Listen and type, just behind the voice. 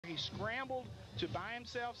He scrambled to buy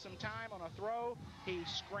himself some time on a throw. He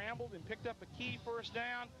scrambled and picked up a key first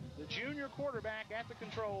down. The junior quarterback at the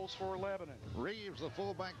controls for Lebanon. Reeves, the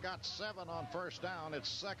fullback, got 7 on first down. It's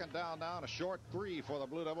second down now, and a short 3 for the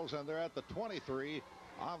Blue Devils, and they're at the 23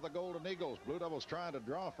 of the Golden Eagles. Blue Devils trying to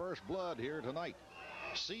draw first blood here tonight.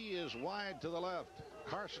 C is wide to the left.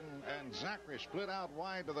 Carson and Zachary split out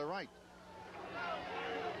wide to the right.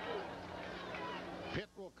 Pitt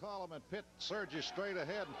will call him, and Pitt surges straight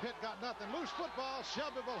ahead, and Pitt got nothing. Loose football.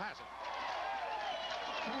 Shelbyville has it.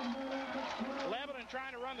 Lebanon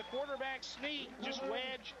trying to run the quarterback sneak, just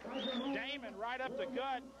wedge Damon right up the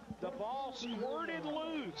gut. The ball squirted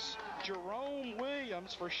loose. Jerome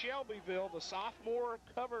Williams for Shelbyville, the sophomore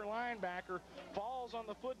cover linebacker, falls on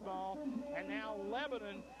the football, and now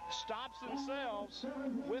Lebanon stops themselves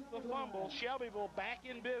with the fumble. Shelbyville back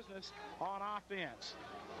in business on offense.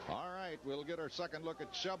 All right, we'll get our second look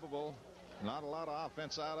at Shelbyville. Not a lot of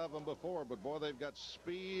offense out of them before, but boy, they've got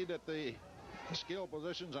speed at the skill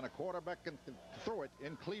positions, and a quarterback can throw it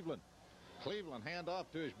in Cleveland. Cleveland hand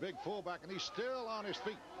off to his big fullback, and he's still on his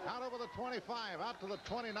feet. Out over the 25, out to the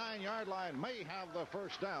 29-yard line. May have the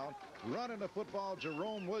first down. Running the football,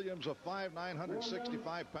 Jerome Williams, a 5'9",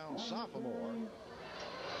 165-pound sophomore.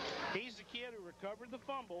 He's the kid who recovered the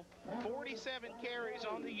fumble. 47 carries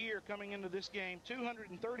on the year coming into this game.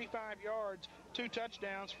 235 yards, 2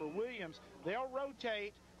 touchdowns for Williams. They'll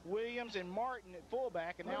rotate Williams and Martin at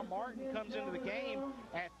fullback, and now Martin comes into the game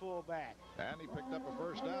at fullback. And he picked up a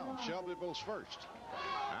first down. Shelbyville's first.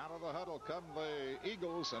 Out of the huddle come the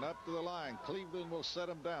Eagles, and up to the line. Cleveland will set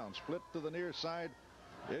him down. Split to the near side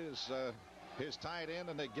is his tight end,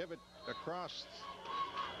 and they give it across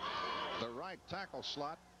the right tackle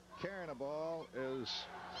slot. Carrying the ball is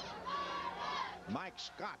Mike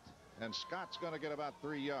Scott, and Scott's going to get about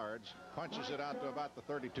 3 yards. Punches it out to about the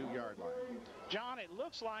 32-yard line. John, it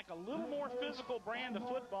looks like a little more physical brand of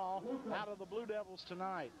football out of the Blue Devils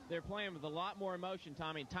tonight. They're playing with a lot more emotion,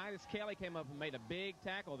 Tommy. Titus Kelly came up and made a big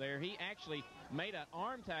tackle there. He actually made an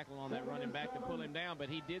arm tackle on that running back to pull him down, but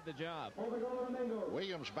he did the job.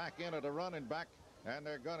 Williams back in at a running back, and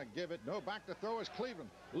they're going to give it. No, back to throw is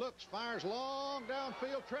Cleveland. Looks, fires long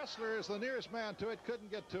downfield. Tressler is the nearest man to it.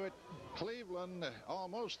 Couldn't get to it. Cleveland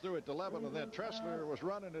almost threw it to Lebanon, and then Tressler was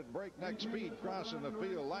running at breakneck speed, crossing the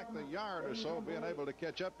field like the yard or so, being able to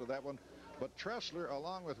catch up to that one. But Tressler,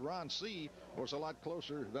 along with Ron C., was a lot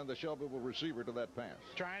closer than the Shelbyville receiver to that pass.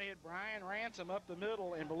 Trying to hit Brian Ransom up the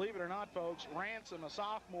middle, and believe it or not, folks, Ransom, a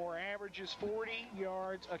sophomore, averages 40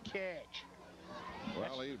 yards a catch.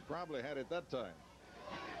 Well, he probably had it that time.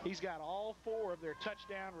 He's got all 4 of their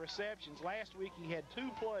touchdown receptions. Last week he had 2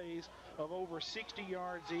 plays of over 60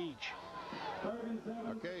 yards each.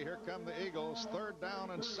 Okay, here come the Eagles. 3rd down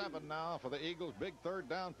and 7 now for the Eagles. Big 3rd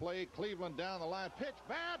down play. Cleveland down the line. Pitch,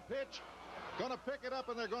 bad pitch. Going to pick it up,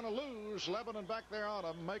 and they're going to lose. Lebanon back there on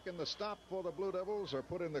them. Making the stop for the Blue Devils, or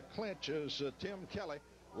put in the clinch, is Tim Kelly.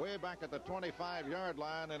 Way back at the 25-yard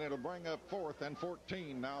line, and it'll bring up 4th and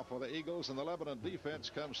 14 now for the Eagles, and the Lebanon defense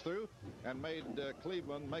comes through and made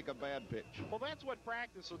Cleveland make a bad pitch. Well, that's what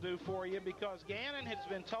practice will do for you, because Gannon has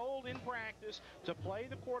been told in practice to play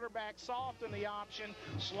the quarterback soft in the option,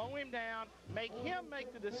 slow him down, make him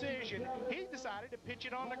make the decision. He decided to pitch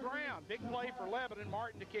it on the ground. Big play for Lebanon.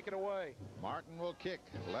 Martin to kick it away. Martin will kick.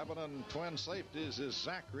 Lebanon twin safeties is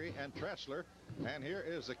Zachary and Tressler, and here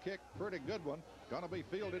is the kick. Pretty good one. Going to be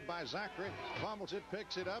fielded by Zachary. Fumbles it,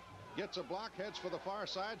 picks it up, gets a block, heads for the far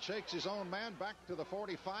side, shakes his own man back to the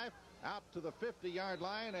 45, out to the 50-yard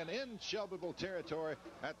line, and in Shelbyville territory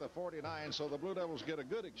at the 49. So the Blue Devils get a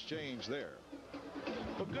good exchange there.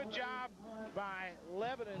 Well, good job by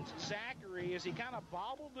Lebanon's Zachary as he kind of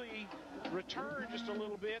bobbled the return just a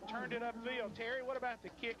little bit, turned it upfield. Terry, what about the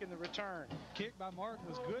kick and the return? Kick by Martin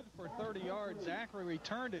was good for 30 yards. Zachary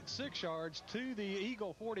returned it 6 yards to the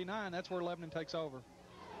Eagle 49. That's where Lebanon takes over.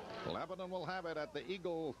 Lebanon will have it at the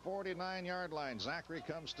Eagle 49-yard line. Zachary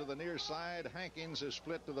comes to the near side. Hankins is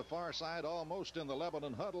split to the far side, almost in the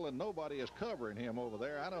Lebanon huddle, and nobody is covering him over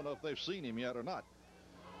there. I don't know if they've seen him yet or not.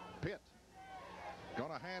 Pitt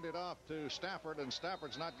going to hand it off to Stafford, and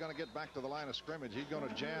Stafford's not going to get back to the line of scrimmage. He's going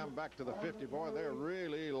to jam back to the 50. Boy, they're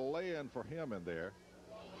really laying for him in there.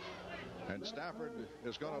 And Stafford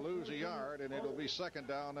is going to lose a yard, and it'll be 2nd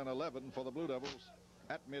down and 11 for the Blue Devils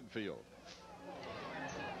at midfield.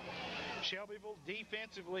 Shelbyville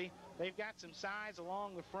defensively, they've got some size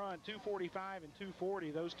along the front, 245 and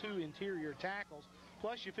 240, those 2 interior tackles.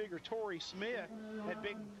 Plus, you figure Torrey Smith, that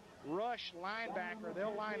big rush linebacker,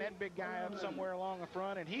 they'll line that big guy up somewhere along the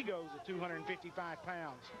front, and he goes at 255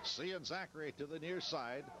 pounds. Seeing Zachary to the near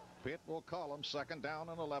side. Pitt will call him. 2nd down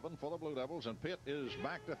and 11 for the Blue Devils, and Pitt is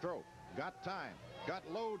back to throw. Got time. Got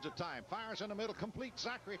loads of time. Fires in the middle. Complete.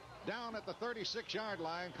 Zachary down at the 36-yard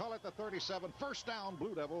line. Call it the 37. 1st down,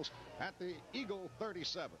 Blue Devils at the Eagle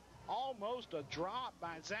 37. Almost a drop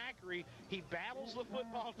by Zachary. He battles the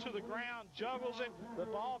football to the ground, juggles it. The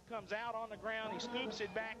ball comes out on the ground. He scoops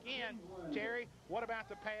it back in. Terry, what about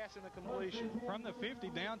the pass and the completion? From the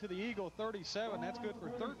 50 down to the Eagle 37. That's good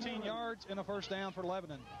for 13 yards and a 1st down for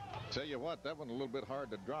Lebanon. Tell you what, that one a little bit hard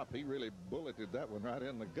to drop. He really bulleted that one right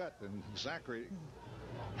in the gut, and Zachary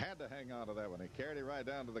had to hang on to that one. He carried it right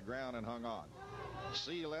down to the ground and hung on.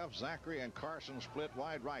 C left, Zachary and Carson split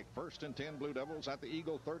wide right. 1st and 10 Blue Devils at the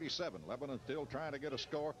Eagle 37. Lebanon still trying to get a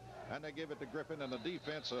score, and they give it to Griffin, and the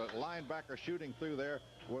defense, a linebacker shooting through there,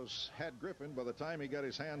 had Griffin by the time he got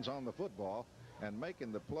his hands on the football, and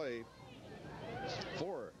making the play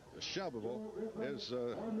for Shelbyville is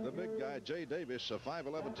the big guy, Jay Davis, a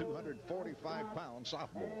 5'11", 245-pound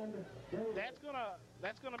sophomore. That's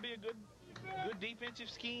gonna be a good defensive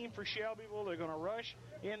scheme for Shelbyville. They're going to rush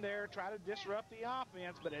in there, try to disrupt the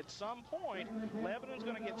offense, but at some point, Lebanon's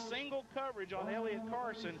going to get single coverage on Elliott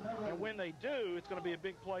Carson, and when they do, it's going to be a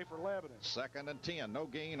big play for Lebanon. 2nd and 10, no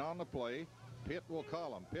gain on the play. Pitt will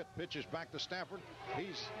call him. Pitt pitches back to Stafford.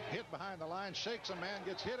 He's hit behind the line, shakes a man,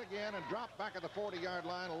 gets hit again, and dropped back at the 40-yard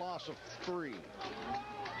line, a loss of 3.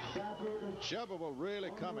 Shelbyville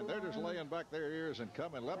really coming. They're just laying back their ears and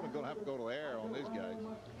coming. Lebanon going to have to go to air on these guys.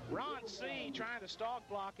 Ron C. trying to stalk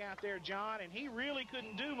block out there, John, and he really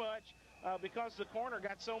couldn't do much because the corner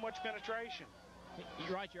got so much penetration.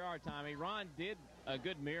 You're right, you are, Tommy. Ron did a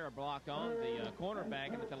good mirror block on the cornerback,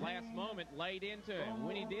 and at the last moment laid into him.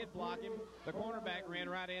 When he did block him, the cornerback ran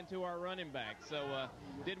right into our running back. So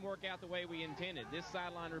didn't work out the way we intended. This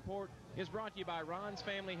sideline report is brought to you by Ron's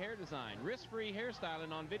Family Hair Design. Risk-free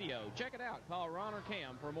hairstyling on video. Check it out. Call Ron or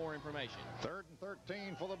Cam for more information. 3rd and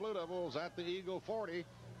 13 for the Blue Devils at the Eagle 40.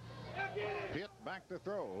 Pitt back to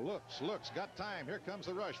throw. Looks, got time. Here comes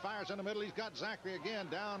the rush. Fires in the middle. He's got Zachary again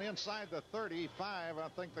down inside the 35. I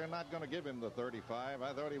think they're not going to give him the 35.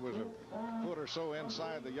 I thought he was a foot or so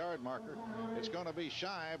inside the yard marker. It's going to be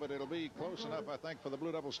shy, but it'll be close enough, I think, for the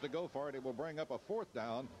Blue Devils to go for it. It will bring up a 4th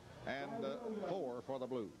down and 4 for the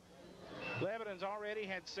Blues. Lebanon's already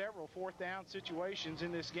had several 4th down situations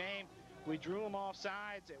in this game. We drew them off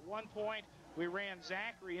sides. At one point, we ran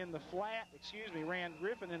ran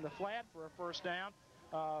Griffin in the flat for a 1st down.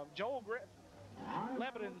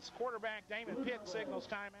 Lebanon's quarterback, Damon Pitt, signals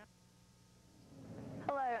timeout.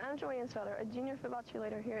 Hello, I'm Joy Insfelder, a junior football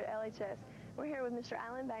cheerleader here at LHS. We're here with Mr.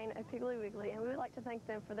 Alan Bain of Piggly Wiggly, and we would like to thank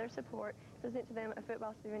them for their support and present to them a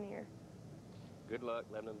football souvenir. Good luck,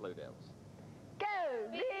 Lebanon Blue Devils.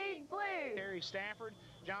 Go, Big Blue! Terry Stafford,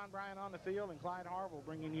 John Bryan on the field, and Clyde Harville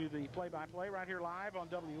bringing you the play-by-play right here live on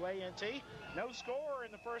WANT. No score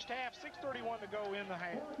in the first half, 6:31 to go in the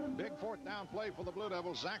half. Big 4th down play for the Blue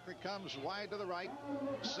Devils. Zachary comes wide to the right.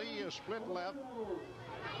 C is split left.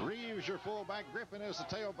 Reeves your fullback. Griffin is the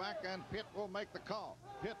tailback, and Pitt will make the call.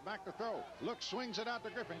 Pitt back to throw. Looks, swings it out to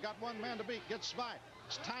Griffin. Got one man to beat. Gets by.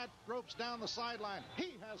 Tied ropes down the sideline.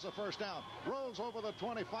 He has the 1st down. Rolls over the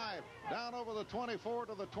 25. Down over the 24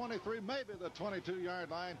 to the 23, maybe the 22-yard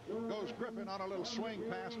line. Goes Griffin on a little swing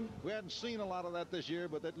pass. We hadn't seen a lot of that this year,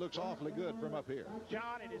 but it looks awfully good from up here.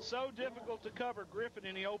 John, it is so difficult to cover Griffin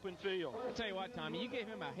in the open field. I'll tell you what, Tommy, you gave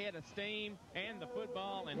him a head of steam and the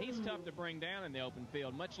football, and he's tough to bring down in the open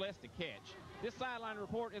field, much less to catch. This sideline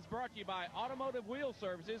report is brought to you by Automotive Wheel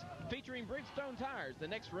Services, featuring Bridgestone Tires, the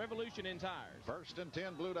next revolution in tires. 1st and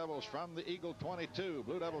 10 Blue Devils from the Eagle 22.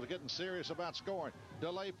 Blue Devils getting serious about scoring.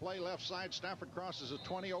 Delay play left side. Stafford crosses the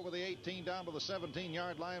 20 over the 18 down to the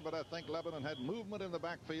 17-yard line, but I think Lebanon had movement in the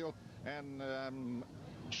backfield, and I'm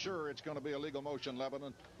sure it's going to be a legal motion,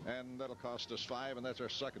 Lebanon, and that'll cost us 5, and that's our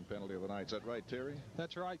 2nd penalty of the night. Is that right, Terry?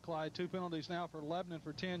 That's right, Clyde. 2 penalties now for Lebanon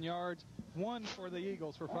for 10 yards, 1 for the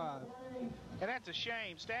Eagles for 5. And that's a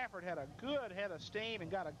shame. Stafford had a good head of steam and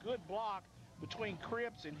got a good block between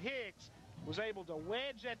Cripps and Hicks. Was able to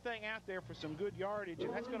wedge that thing out there for some good yardage,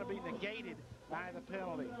 and that's going to be negated by the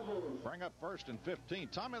penalty. Bring up 1st and 15.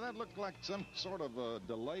 Tommy, that looked like some sort of a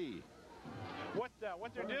delay. What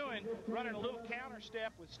they're doing, running a little counter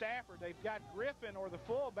step with Stafford. They've got Griffin or the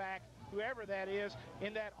fullback, whoever that is,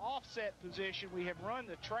 in that offset position. We have run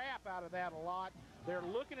the trap out of that a lot. They're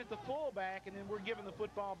looking at the fullback, and then we're giving the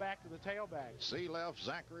football back to the tailback. C left,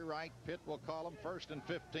 Zachary right. Pitt will call him 1st and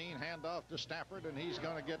 15. Handoff to Stafford, and he's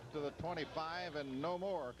going to get to the 25 and no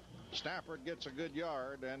more. Stafford gets a good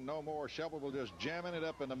yard, and no more. Shelbyville just jamming it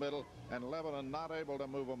up in the middle, and Lebanon not able to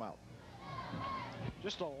move them out.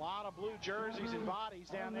 Just a lot of blue jerseys and bodies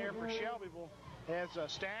down there for Shelbyville. as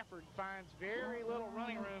Stafford finds very little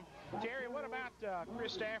running room. Terry, what about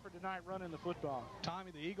Chris Stafford tonight running the football?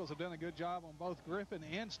 Tommy, the Eagles have done a good job on both Griffin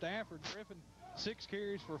and Stafford. Griffin, 6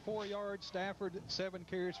 carries for 4 yards. Stafford, 7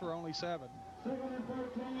 carries for only 7.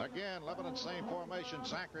 Again, Lebanon same formation.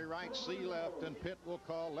 Zachary right, C left, and Pitt will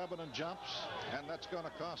call Lebanon jumps, and that's going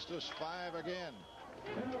to cost us 5 again.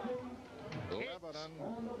 Lebanon.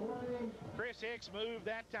 Chris Hicks moved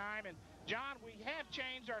that time, and John, we have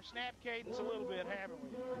changed our snap cadence a little bit, haven't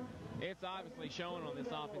we? It's obviously showing on this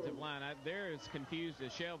offensive line. They're as confused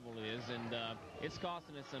as Shelbyville is, and it's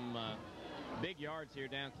costing us some big yards here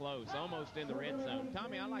down close, almost in the red zone.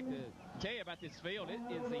 Tommy, I'd like to tell you about this field. It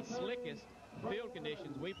is the slickest field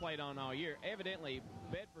conditions we played on all year. Evidently,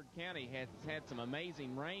 Bedford County has had some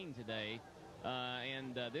amazing rain today,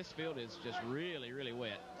 and this field is just really, really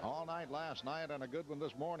wet. All night last night and a good one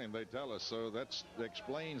this morning, they tell us, so that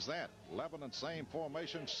explains that. Lebanon same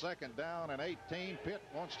formation, 2nd down and 18. Pitt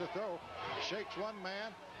wants to throw, shakes one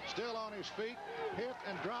man, still on his feet, hit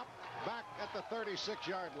and drop back at the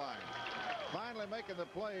 36-yard line. Finally making the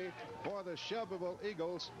play for the Shelbyville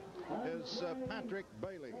Eagles is Patrick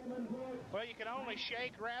Bailey. Well, you can only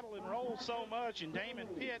shake, rattle, and roll so much, and Damon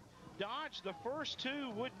Pitt dodged the first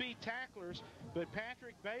 2 would-be tacklers, but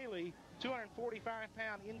Patrick Bailey,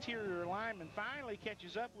 245-pound interior lineman, finally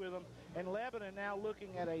catches up with him, and Lebanon now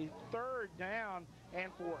looking at a 3rd down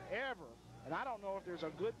and forever. And I don't know if there's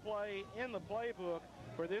a good play in the playbook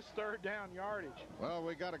for this 3rd down yardage. Well,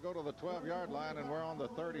 we got to go to the 12-yard line, and we're on the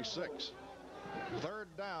 36. 3rd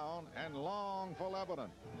down and long for Lebanon.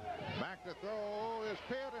 Back to throw is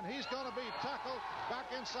Pitt, and he's going to be tackled back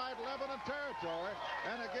inside Lebanon territory.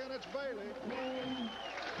 And again, it's Bailey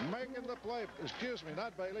making the play. Excuse me,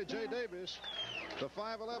 not Bailey, Jay Davis, the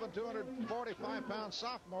 5'11", 245-pound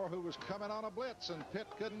sophomore who was coming on a blitz, and Pitt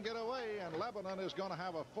couldn't get away. And Lebanon is going to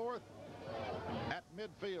have a 4th at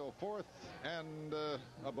midfield, 4th and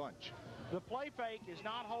a bunch. The play fake is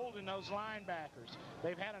not holding those linebackers.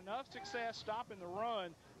 They've had enough success stopping the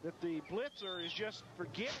run that the blitzer is just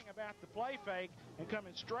forgetting about the play fake and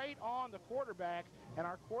coming straight on the quarterback, and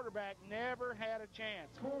our quarterback never had a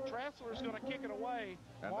chance. Tressler's going to kick it away.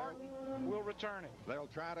 And Martin will return it. They'll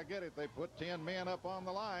try to get it. They put 10 men up on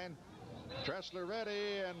the line. Tressler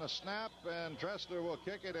ready, and the snap, and Tressler will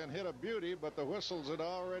kick it and hit a beauty, but the whistles had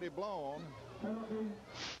already blown.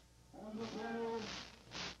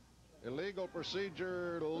 Illegal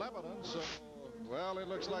procedure, Lebanon. So, well, it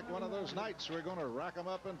looks like one of those nights we're going to rack them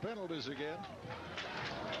up in penalties again.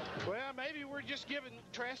 Well, maybe we're just giving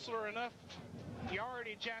Tressler enough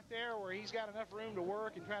yardage out there where he's got enough room to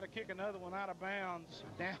work and try to kick another one out of bounds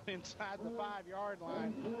down inside the 5-yard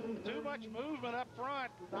line. Too much movement up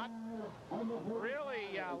front. Not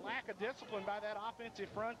really lack of discipline by that offensive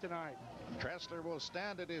front tonight. Tressler will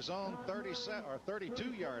stand at his own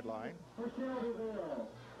 32-yard line.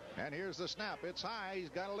 And here's the snap. It's high. He's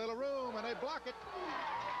got a little room, and they block it.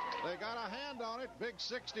 They got a hand on it. Big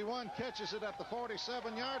 61 catches it at the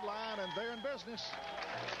 47-yard line, and they're in business.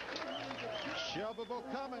 Shelbyville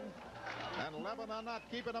coming, and Lebanon not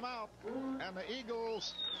keeping them out. And the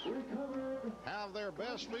Eagles have their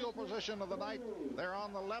best field position of the night. They're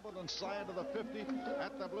on the Lebanon side of the 50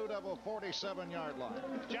 at the Blue Devil 47-yard line.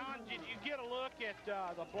 John, did you get a look at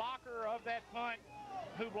the blocker of that punt?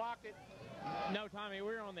 Who blocked it? No, Tommy,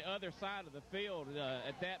 we're on the other side of the field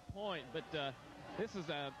at that point, but this is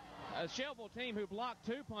a Shelbyville team who blocked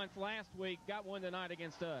 2 punts last week, got one tonight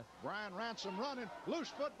against us. Brian Ransom running,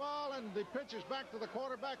 loose football, and the pitch is back to the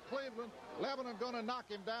quarterback, Cleveland. Lebanon going to knock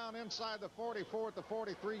him down inside the 44 at the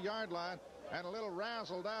 43-yard line, and a little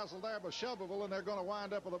razzle-dazzle there by Shelbyville, and they're going to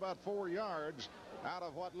wind up with about 4 yards out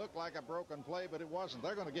of what looked like a broken play, but it wasn't.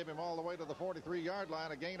 They're going to give him all the way to the 43-yard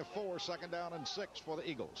line, a gain of 4, 2nd down and 6 for the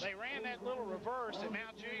Eagles. They ran that little reverse that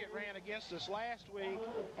Mount Juliet ran against us last week,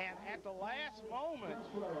 and at the last moment,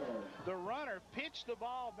 the runner pitched the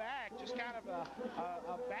ball back, just kind of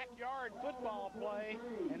a backyard football play,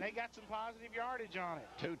 and they got some positive yardage on it.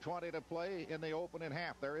 2:20 to play in the opening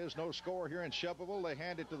half. There is no score here in Shelbyville. They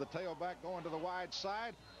hand it to the tailback going to the wide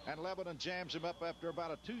side, and Lebanon jams him up after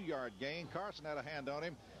about a 2-yard gain. Carson had a hand on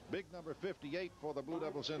him. Big number 58 for the Blue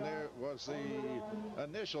Devils in there was the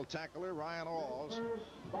initial tackler, Ryan Alls.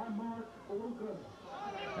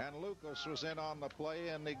 And Lucas was in on the play,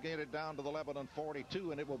 and they get it down to the Lebanon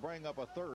 42, and it will bring up a 3rd.